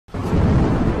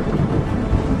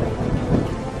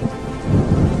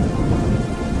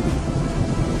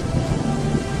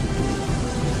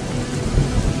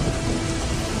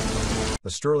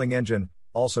Stirling engine,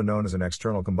 also known as an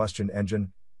external combustion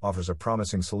engine, offers a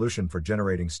promising solution for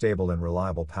generating stable and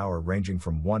reliable power ranging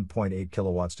from 1.8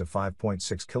 kilowatts to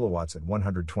 5.6 kilowatts at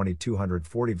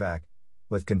 120-240 VAC,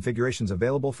 with configurations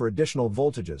available for additional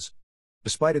voltages.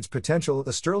 Despite its potential,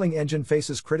 the Stirling engine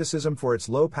faces criticism for its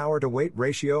low power-to-weight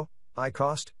ratio, high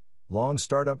cost, long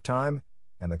startup time,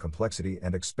 and the complexity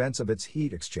and expense of its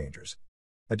heat exchangers.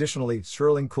 Additionally,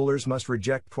 Stirling coolers must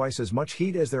reject twice as much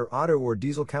heat as their auto or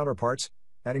diesel counterparts,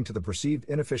 adding to the perceived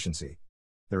inefficiency.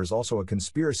 There is also a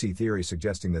conspiracy theory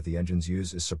suggesting that the engine's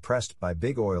use is suppressed by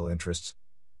big oil interests,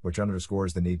 which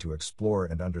underscores the need to explore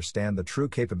and understand the true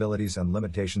capabilities and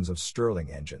limitations of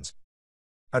Stirling engines.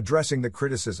 Addressing the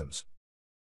criticisms.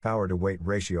 Power-to-weight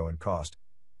ratio and cost.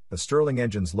 The Stirling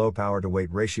engine's low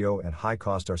power-to-weight ratio and high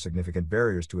cost are significant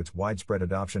barriers to its widespread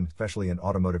adoption, especially in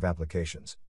automotive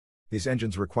applications. These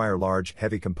engines require large,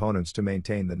 heavy components to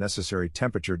maintain the necessary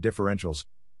temperature differentials,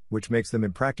 which makes them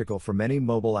impractical for many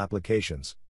mobile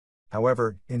applications.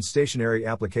 However, in stationary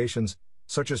applications,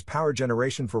 such as power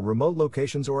generation for remote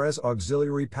locations or as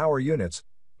auxiliary power units,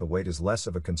 the weight is less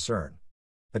of a concern.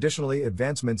 Additionally,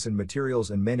 advancements in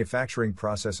materials and manufacturing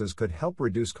processes could help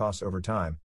reduce costs over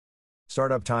time.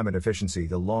 Startup time and efficiency.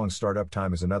 The long startup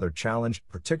time is another challenge,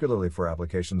 particularly for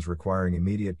applications requiring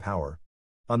immediate power.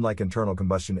 Unlike internal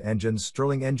combustion engines,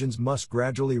 Stirling engines must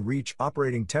gradually reach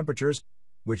operating temperatures,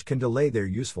 which can delay their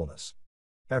usefulness.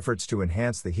 Efforts to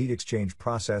enhance the heat exchange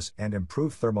process and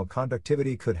improve thermal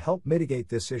conductivity could help mitigate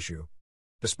this issue.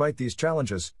 Despite these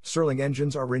challenges, Stirling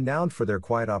engines are renowned for their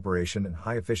quiet operation and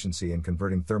high efficiency in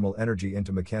converting thermal energy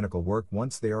into mechanical work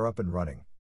once they are up and running.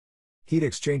 Heat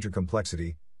exchanger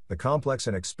complexity. The complex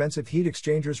and expensive heat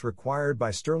exchangers required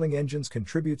by Stirling engines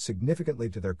contribute significantly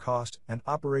to their cost and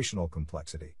operational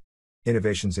complexity.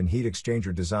 Innovations in heat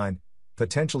exchanger design,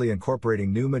 potentially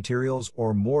incorporating new materials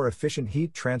or more efficient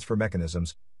heat transfer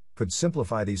mechanisms, could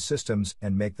simplify these systems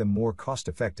and make them more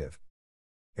cost-effective.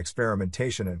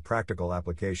 Experimentation and practical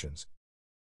applications.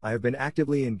 I have been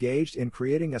actively engaged in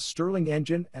creating a Stirling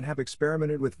engine and have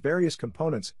experimented with various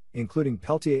components, including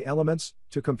Peltier elements,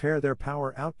 to compare their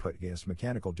power output against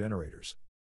mechanical generators.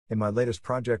 In my latest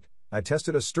project, I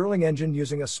tested a Stirling engine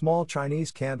using a small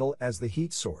Chinese candle as the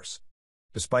heat source.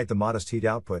 Despite the modest heat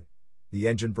output, the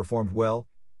engine performed well,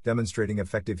 demonstrating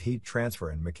effective heat transfer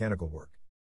and mechanical work.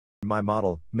 My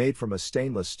model, made from a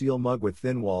stainless steel mug with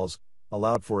thin walls,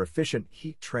 allowed for efficient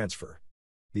heat transfer.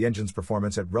 The engine's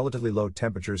performance at relatively low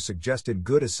temperatures suggested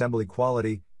good assembly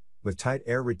quality, with tight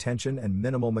air retention and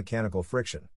minimal mechanical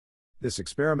friction. This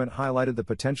experiment highlighted the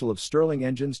potential of Stirling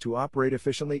engines to operate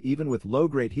efficiently even with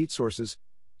low-grade heat sources,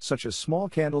 such as small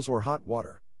candles or hot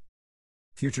water.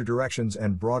 Future directions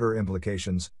and broader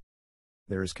implications.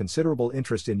 There is considerable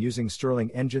interest in using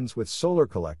Stirling engines with solar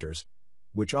collectors,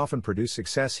 which often produce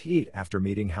excess heat after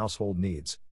meeting household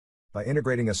needs. By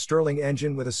integrating a Stirling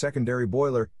engine with a secondary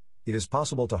boiler, it is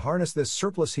possible to harness this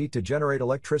surplus heat to generate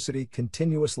electricity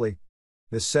continuously.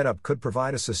 This setup could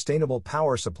provide a sustainable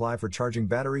power supply for charging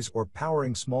batteries or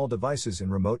powering small devices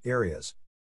in remote areas.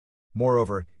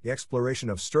 Moreover, the exploration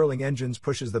of Stirling engines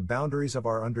pushes the boundaries of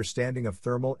our understanding of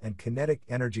thermal and kinetic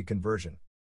energy conversion.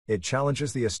 It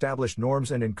challenges the established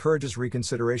norms and encourages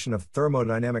reconsideration of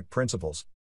thermodynamic principles.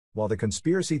 While the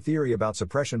conspiracy theory about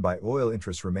suppression by oil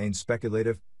interests remains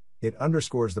speculative, it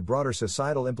underscores the broader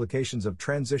societal implications of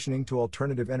transitioning to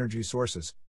alternative energy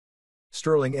sources.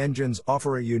 Stirling engines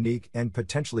offer a unique and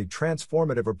potentially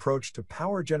transformative approach to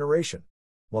power generation.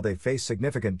 While they face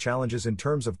significant challenges in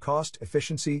terms of cost,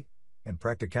 efficiency, and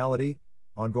practicality,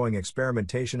 ongoing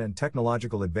experimentation and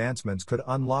technological advancements could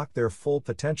unlock their full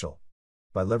potential.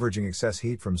 By leveraging excess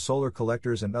heat from solar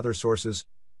collectors and other sources,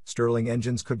 Stirling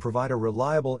engines could provide a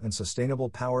reliable and sustainable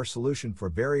power solution for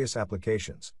various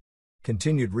applications.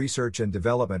 Continued research and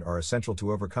development are essential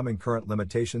to overcoming current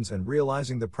limitations and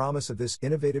realizing the promise of this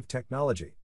innovative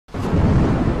technology.